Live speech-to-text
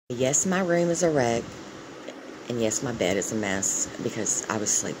Yes, my room is a wreck, and yes, my bed is a mess because I was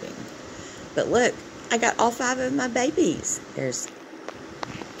sleeping. But look, I got all 5 of my babies. Let's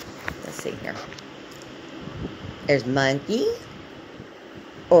see here. There's Monkey,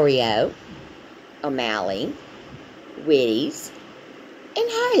 Oreo, O'Malley, Witties, and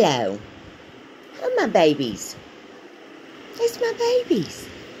Harlow. Oh, my babies. There's my babies.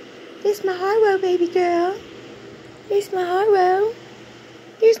 There's my Harlow baby girl. There's my Harlow.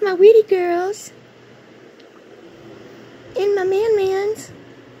 There's my Witty girls. And my man-mans.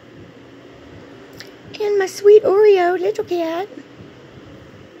 And my sweet Oreo little cat.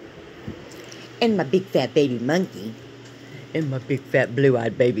 And my big fat baby monkey. And my big fat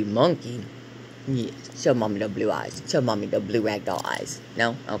blue-eyed baby monkey. Yes, show mommy the blue eyes. Show mommy the blue ragdoll eyes.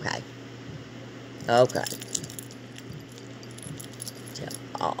 No? Okay. Okay.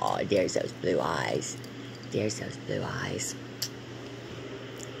 Oh, there's those blue eyes. There's those blue eyes.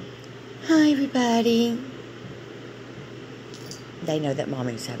 Hi, everybody. They know that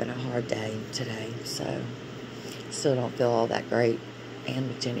mommy's having a hard day today, so still don't feel all that great. And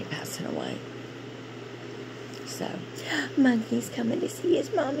with Jenny passing away. So, Monkey's coming to see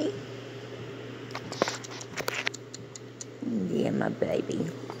his mommy. Yeah, my baby.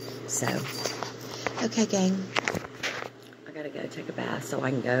 So, okay, gang. I gotta go take a bath so I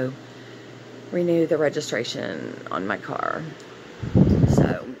can go renew the registration on my car.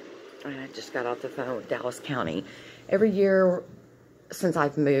 So, I just got off the phone with Dallas County. Every year since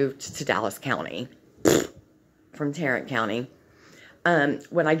I've moved to Dallas County from Tarrant County,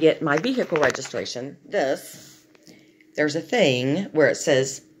 when I get my vehicle registration, there's a thing where it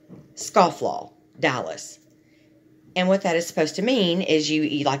says Scofflaw, Dallas. And what that is supposed to mean is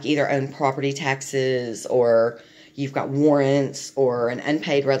you like either own property taxes or you've got warrants or an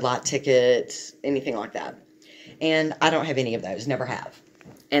unpaid red light ticket, anything like that. And I don't have any of those, never have.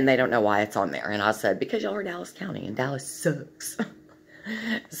 And they don't know why it's on there. And I said, because y'all are Dallas County and Dallas sucks.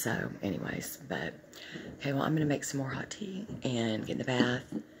 So, anyways, but, okay, well, I'm going to make some more hot tea and get in the bath.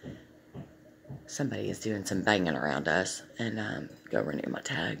 Somebody is doing some banging around us and go renew my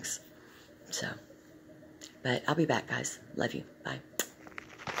tags. So, but I'll be back, guys. Love you. Bye.